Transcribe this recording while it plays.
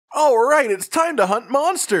Alright, it's time to hunt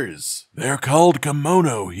monsters! They're called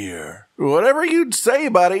Kemono here. Whatever you'd say,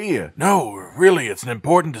 buddy. No, really, it's an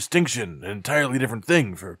important distinction, an entirely different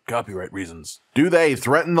thing for copyright reasons. Do they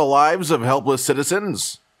threaten the lives of helpless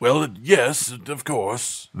citizens? Well, yes, of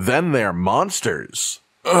course. Then they're monsters.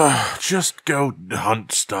 Just go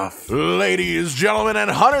hunt stuff. Ladies, gentlemen,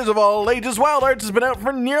 and hunters of all ages, Wild Hearts has been out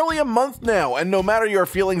for nearly a month now, and no matter your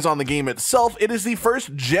feelings on the game itself, it is the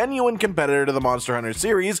first genuine competitor to the Monster Hunter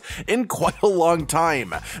series in quite a long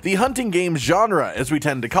time. The hunting game genre, as we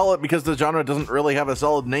tend to call it because the genre doesn't really have a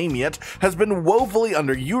solid name yet, has been woefully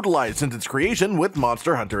underutilized since its creation with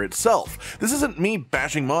Monster Hunter itself. This isn't me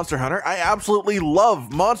bashing Monster Hunter, I absolutely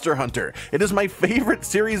love Monster Hunter. It is my favorite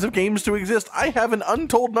series of games to exist. I have an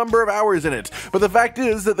untold number of hours in it, but the fact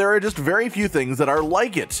is that there are just very few things that are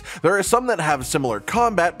like it. There are some that have similar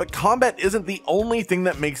combat, but combat isn't the only thing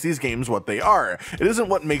that makes these games what they are. It isn't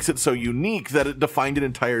what makes it so unique that it defined an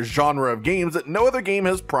entire genre of games that no other game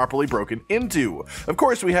has properly broken into. Of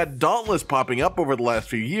course, we had Dauntless popping up over the last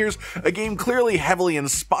few years, a game clearly heavily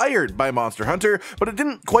inspired by Monster Hunter, but it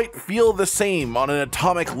didn't quite feel the same on an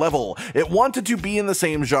atomic level. It wanted to be in the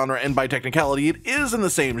same genre, and by technicality it is in the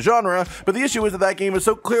same genre, but the issue is that that game is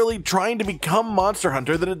so clearly trying to become Monster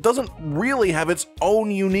Hunter that it doesn't really have its own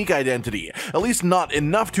unique identity, at least not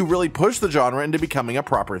enough to really push the genre into becoming a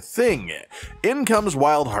proper thing. In comes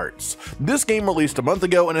Wild Hearts. This game released a month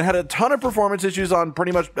ago and it had a ton of performance issues on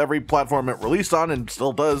pretty much every platform it released on, and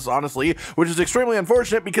still does, honestly, which is extremely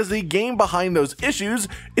unfortunate because the game behind those issues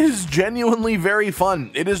is genuinely very fun.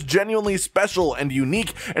 It is genuinely special and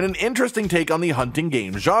unique and an interesting take on the hunting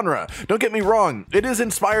game genre. Don't get me wrong, it is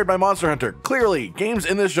inspired by Monster Hunter. Clearly, games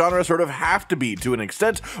in this genre sort of have to be to an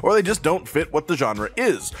extent, or they just don't fit what the genre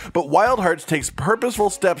is. But Wild Hearts takes purposeful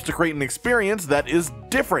steps to create an experience that is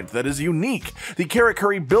different, that is unique. The carrot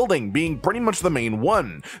curry building being pretty much the main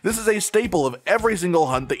one. This is a staple of every single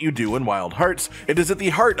hunt that you do in Wild Hearts. It is at the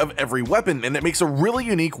heart of every weapon, and it makes a really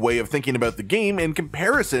unique way of thinking about the game in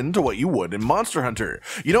comparison to what you would in Monster Hunter.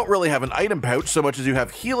 You don't really have an item pouch so much as you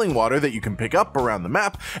have healing water that you can pick up around the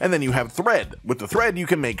map, and then you have thread. With the thread you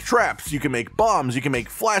can make traps, you can make bombs, you can make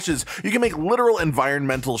flashes, you can make literal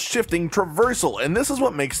environmental shifting traversal, and this is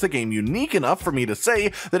what makes the game unique enough for me to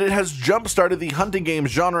say that it has jump-started the hunting game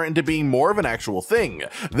genre into being more of an actual thing.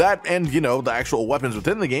 That and, you know, the actual weapons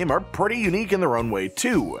within the game are pretty unique in their own way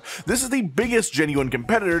too. This is the biggest genuine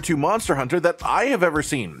competitor to Monster Hunter that I have ever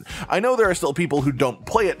seen. I know there are still people who don't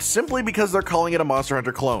play it simply because they're calling it a Monster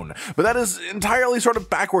Hunter clone, but that is entirely sort of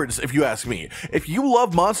backwards if you ask me. If you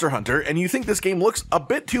love Monster Hunter and you think this game looks a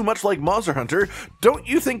bit too much like Monster Hunter, don't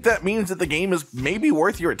you think that means that the game is maybe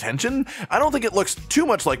worth your attention? I don't think it looks too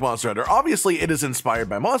much like Monster Hunter. Obviously, it is inspired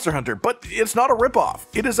by Monster Hunter, but it's not a ripoff.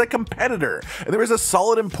 It is a competitor, and there is a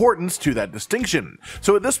solid importance to that distinction.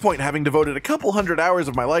 So at this point, having devoted a couple hundred hours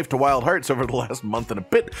of my life to Wild Hearts over the last month and a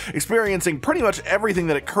bit, experiencing pretty much everything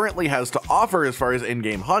that it currently has to offer as far as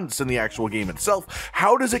in-game hunts and the actual game itself,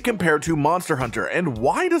 how does it compare to Monster Hunter, and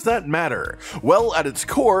why does that matter? Well, at its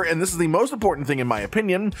core, and this is the most important thing in my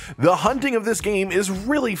opinion, the hunting of this game is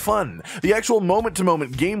really fun. The actual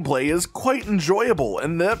moment-to-moment gameplay is quite enjoyable,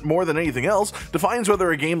 and that, more than anything else, defines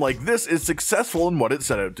whether a game like this is successful in what it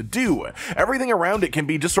set out to do. Everything around it can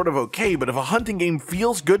be just sort of okay, but if a hunting game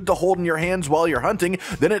feels good to hold in your hands while you're hunting,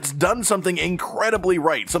 then it's done something incredibly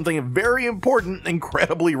right, something very important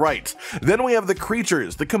incredibly right. Then we have the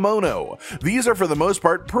creatures, the Kemono. These are for the most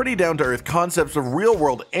part pretty down-to-earth concepts of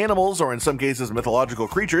real-world animals, or in some cases mythological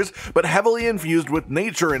creatures, but heavily infused with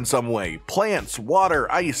nature in some way. Plants,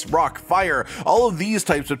 water, ice, rock, fire, all of these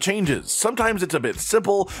types of changes. Sometimes it's a bit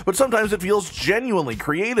simple, but sometimes it feels genuinely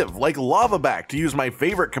creative, like Lavaback, to use my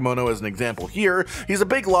favorite Kemono as an example here. He's a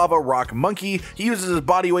big lava rock monkey, he uses his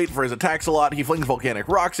body weight for his attacks a lot, he flings volcanic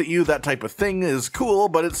rocks at you, that type of thing is cool,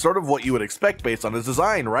 but it's sort of what you would expect based on his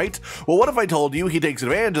design, right? Well, what if I told you he takes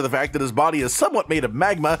advantage of the fact that his body is somewhat made of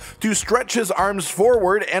magma to stretch his arms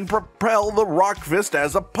forward and propel the rock fist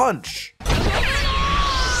as a punch?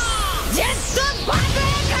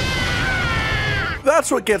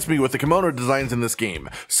 That's what gets me with the Kemono designs in this game.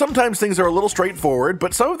 Sometimes things are a little straightforward,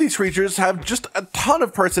 but some of these creatures have just a ton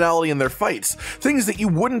of personality in their fights. Things that you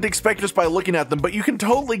wouldn't expect just by looking at them, but you can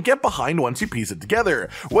totally get behind once you piece it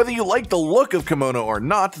together. Whether you like the look of Kemono or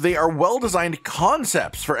not, they are well-designed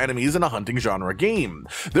concepts for enemies in a hunting genre game.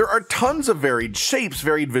 There are tons of varied shapes,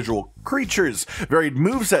 varied visual creatures, varied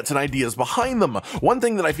movesets and ideas behind them. One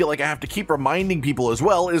thing that I feel like I have to keep reminding people as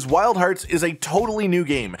well is Wild Hearts is a totally new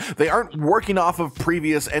game. They aren't working off of of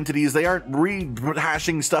previous entities. They aren't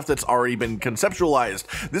rehashing stuff that's already been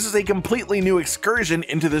conceptualized. This is a completely new excursion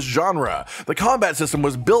into this genre. The combat system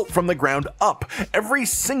was built from the ground up. Every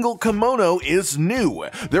single Kemono is new.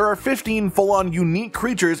 There are 15 full-on unique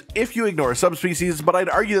creatures if you ignore subspecies, but I'd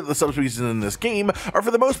argue that the subspecies in this game are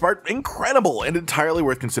for the most part incredible and entirely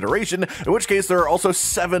worth consideration, in which case there are also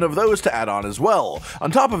 7 of those to add on as well.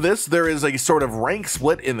 On top of this, there is a sort of rank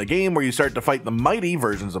split in the game where you start to fight the mighty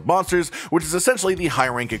versions of monsters, which is essentially the high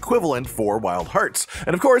rank equivalent for Wild Hearts,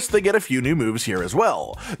 and of course they get a few new moves here as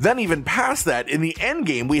well. Then even past that, in the end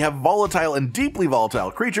game we have volatile and deeply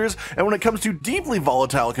volatile creatures, and when it comes to deeply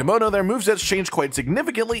volatile Kemono, their movesets change quite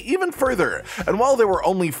significantly even further, and while there were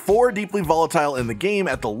only 4 deeply volatile in the game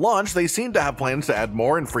at the launch, they seem to have plans to add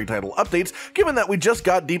more in free title updates, given that we just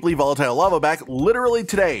got deeply volatile lava back literally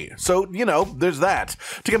today, so you know, there's that.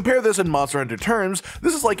 To compare this in Monster Hunter terms,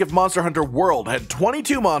 this is like if Monster Hunter World had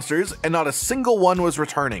 22 monsters and not a single one was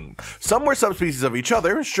returning. Some were subspecies of each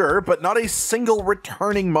other, sure, but not a single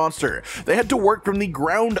returning monster. They had to work from the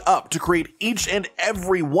ground up to create each and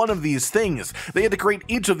every one of these things. They had to create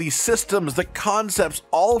each of these systems, the concepts,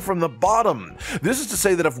 all from the bottom. This is to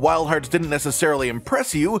say that if Wild Hearts didn't necessarily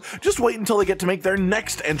impress you, just wait until they get to make their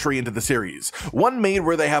next entry into the series. One made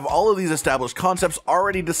where they have all of these established concepts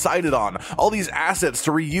already decided on, all these assets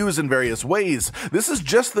to reuse in various ways. This is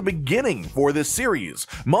just the beginning for this series.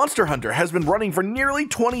 Monster Hunter has been running for nearly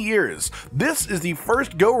 20 years. This is the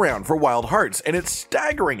first go-round for Wild Hearts, and it's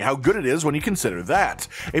staggering how good it is when you consider that.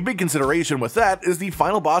 A big consideration with that is the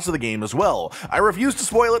final boss of the game as well. I refuse to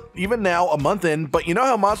spoil it, even now, a month in, but you know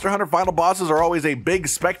how Monster Hunter final bosses are always a big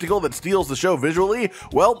spectacle that steals the show visually?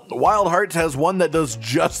 Well, Wild Hearts has one that does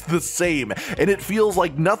just the same, and it feels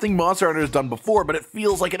like nothing Monster Hunter has done before, but it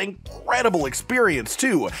feels like an incredible experience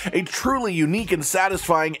too. A truly unique and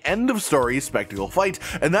satisfying end-of-story spectacle fight,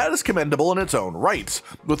 and that is commendable in its own right.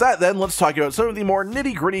 With that then, let's talk about some of the more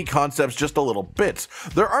nitty-gritty concepts just a little bit.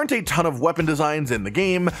 There aren't a ton of weapon designs in the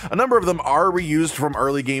game. A number of them are reused from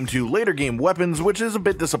early game to later game weapons, which is a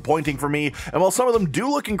bit disappointing for me, and while some of them do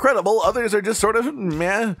look incredible, others are just sort of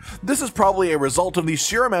meh. This is probably a result of the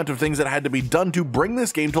sheer amount of things that had to be done to bring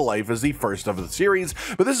this game to life as the first of the series,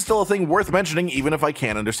 but this is still a thing worth mentioning even if I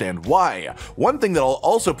can't understand why. One thing that I'll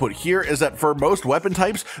also put here is that for most weapon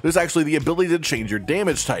types, there's actually the ability to change your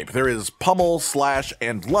damage type. There is pummel, slash,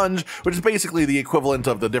 and lunge, which is basically the equivalent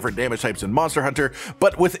of the different damage types in Monster Hunter,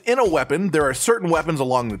 but within a weapon, there are certain weapons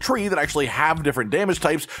along the tree that actually have different damage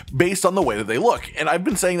types based on the way that they look, and I've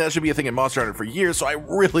been saying that should be a thing in Monster Hunter for years, so I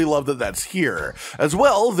really love that that's here. As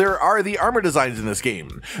well, there are the armor designs in this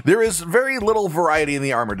game. There is very little variety in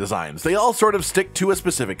the armor designs. They all sort of stick to a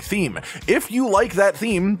specific theme. If you like that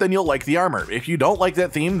theme, then you'll like the armor. If you don't like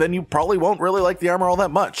that theme, then you probably won't really like the armor all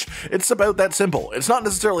that much. It's about that simple. It's not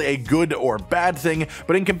necessarily a good or bad thing,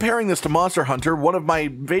 but in comparing this to Monster Hunter, one of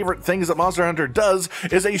my favorite things that Monster Hunter does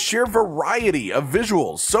is a sheer variety of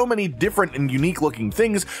visuals. So many different and unique looking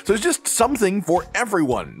things, so it's just something for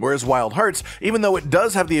everyone. Whereas Wild Hearts, even though it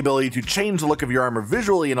does have the ability to change the look of your armor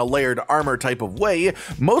visually in a layered armor type of way,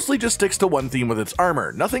 mostly just sticks to one theme with its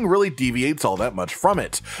armor. Nothing really deviates all that much from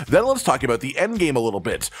it. Then let's talk about the endgame a little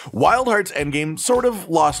bit. Wild Hearts endgame sort of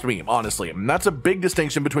lost me, honestly, and that's a big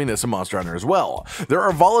distinction between this and Monster Hunter as well. There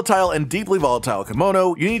are volatile and deeply volatile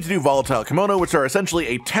Kemono. You need to do volatile Kemono, which are essentially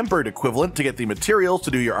a tempered equivalent to get the materials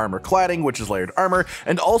to do your armor cladding, which is layered armor,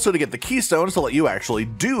 and also to get the keystones to let you actually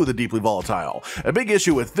do the deeply volatile. A big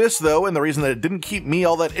issue with this though, and the reason that it didn't keep me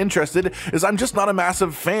all that interested, is I'm just not a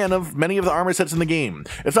massive fan of many of the armor sets in the game.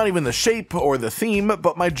 It's not even the shape or the theme,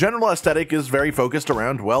 but my general aesthetic is very focused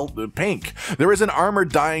around, well, pink. There is an armor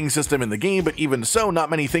dyeing system in the game, but even so, not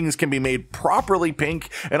many things can be made properly pink,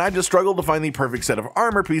 and I just struggled to find the perfect set of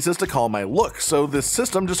armor pieces to call my look, so this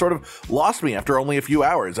system just sort of lost me after only a few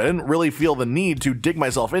hours. I didn't really feel the need to dig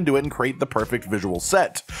myself into it and create the perfect visual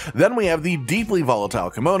set. Then we have the deeply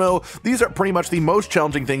volatile Kemono. These are pretty much the most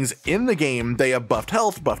challenging things in the game. They have buffed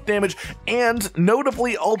health, buffed damage, and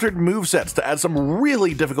notably altered movesets to add some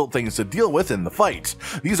really difficult things to deal with in the fight.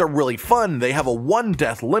 These are really fun. They have a 1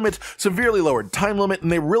 death limit, severely lowered time limit,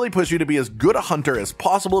 and they really push you to be as good a hunter as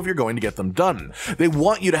possible if you're going to get them done. They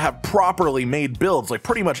want you to have properly made builds, like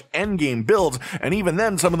pretty much endgame builds, and even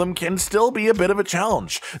then some of them can still be a bit of a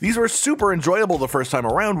challenge. These were super enjoyable the first time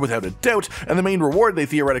around without a doubt, and the main reward they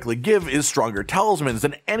theoretically give is stronger talismans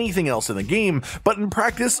than anything else in the game, but in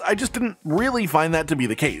practice I just didn't really find that to be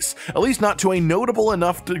the case, at least not to a notable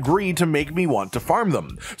enough degree to make me want to farm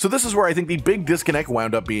them. So this is where I think the big disconnect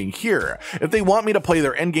wound up being here. If they want me to play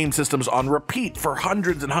their endgame systems on repeat for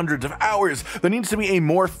hundreds and hundreds of hours, there needs to be a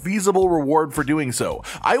more feasible reward for doing so.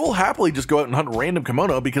 I will happily just go out and hunt random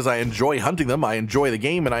Kemono because I enjoy hunting them, I enjoy the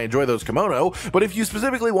game, and I enjoy those Kemono, but if you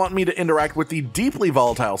specifically want me to interact with the deeply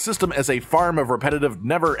volatile system as a farm of repetitive,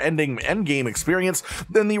 never-ending endgame experience,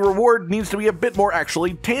 then the reward needs to be a bit more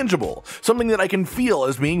actually tangible, something that I can feel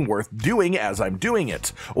as being worth doing as I'm doing it.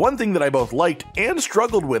 One thing that I both liked and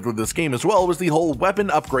struggled with this game as well was the whole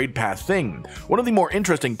weapon upgrade path thing. One of the more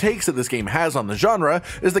interesting takes that this game has on the genre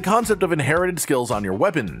is the concept of inherited skills on your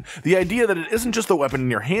weapon. The idea that it isn't just the weapon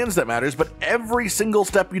in your hands that matters, but every single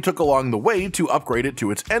step you took along the way to upgrade it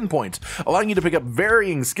to its endpoint, allowing you to pick up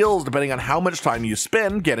varying skills depending on how much time you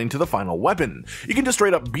spend getting to the final weapon. You can just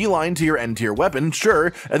straight up beeline to your end tier weapon,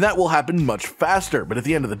 sure, and that will happen much faster, but at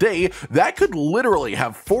the end of the day, that could literally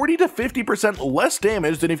have 40 to 50% less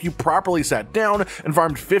damage than if you properly sat down and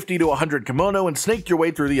farmed 50 to 100 Kemono and snaked your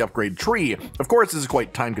way through the upgrade tree. Of course, this is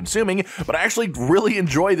quite time consuming, but I actually really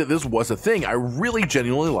enjoyed that this was a thing. I really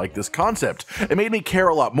genuinely like this concept. It made me care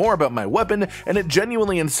a lot more about my weapon, and it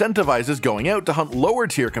genuinely incentivizes going out to hunt lower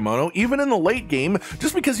tier Kemono even in the late game,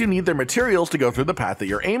 just because you need their materials to go through the path that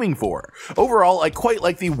you're aiming for. Overall, I quite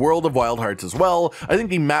like the world of Wild Hearts as well. I think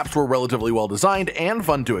the maps were relatively well designed and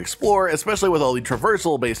fun to explore, especially with all the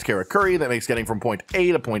traversal based karakuri that makes getting from point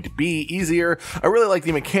A to point B easier. I really like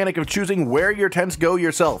the mechanic of choosing where your tents go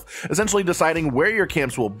yourself, essentially deciding where your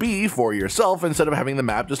camps will be for yourself instead of having the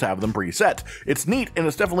map just have them preset. It's neat, and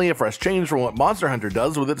it's definitely a fresh change from what Monster Hunter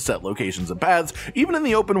does with its set locations and paths, even in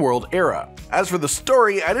the open world era. As for the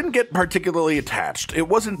story, I didn't get particularly attached. It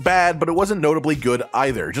wasn't bad, but it wasn't notably good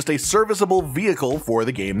either, just a serviceable vehicle for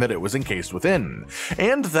the game that it was encased within.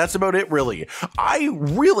 And that's about it really. I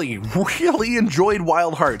really enjoyed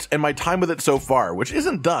Wild Hearts and my time with it so far, which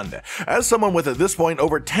isn't done. As someone with at this point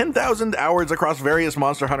over 10,000 hours across various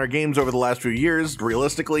Monster Hunter games over the last few years,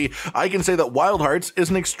 realistically, I can say that Wild Hearts is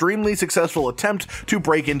an extremely successful attempt to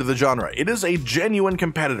break into the genre. It is a genuine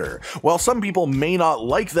competitor. While some people may not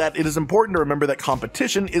like that, it is important to remember that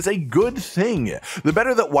competition is a good thing. The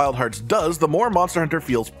better that Wild Hearts does, the more Monster Hunter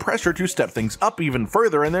feels pressure to step things up even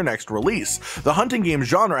further in their next release. The hunting game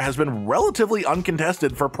genre has been relatively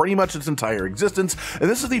uncontested for pretty much its entire existence, and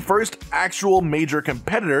this is the first actual major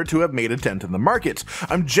competitor to have made a dent in the market.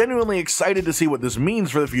 I'm genuinely excited to see what this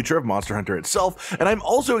means for the future of Monster Hunter itself, and I'm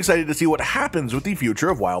also excited to see what happens with the future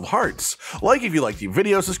of Wild Hearts. Like if you liked the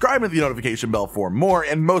video, subscribe and hit the notification bell for more,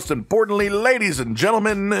 and most importantly, ladies and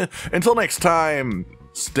gentlemen, until next time,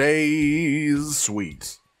 stay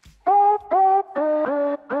sweet.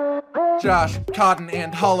 Josh, Cotton,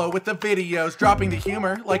 and Hollow with the videos, dropping the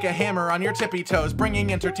humor like a hammer on your tippy toes,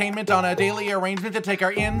 bringing entertainment on a daily arrangement to take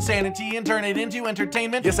our insanity and turn it into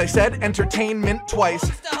entertainment. Yes, I said entertainment twice,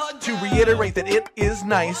 to reiterate that it is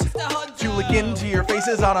nice to look into your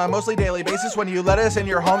faces on a mostly daily basis when you let us in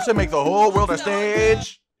your homes to make the whole world a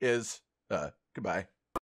stage. Goodbye.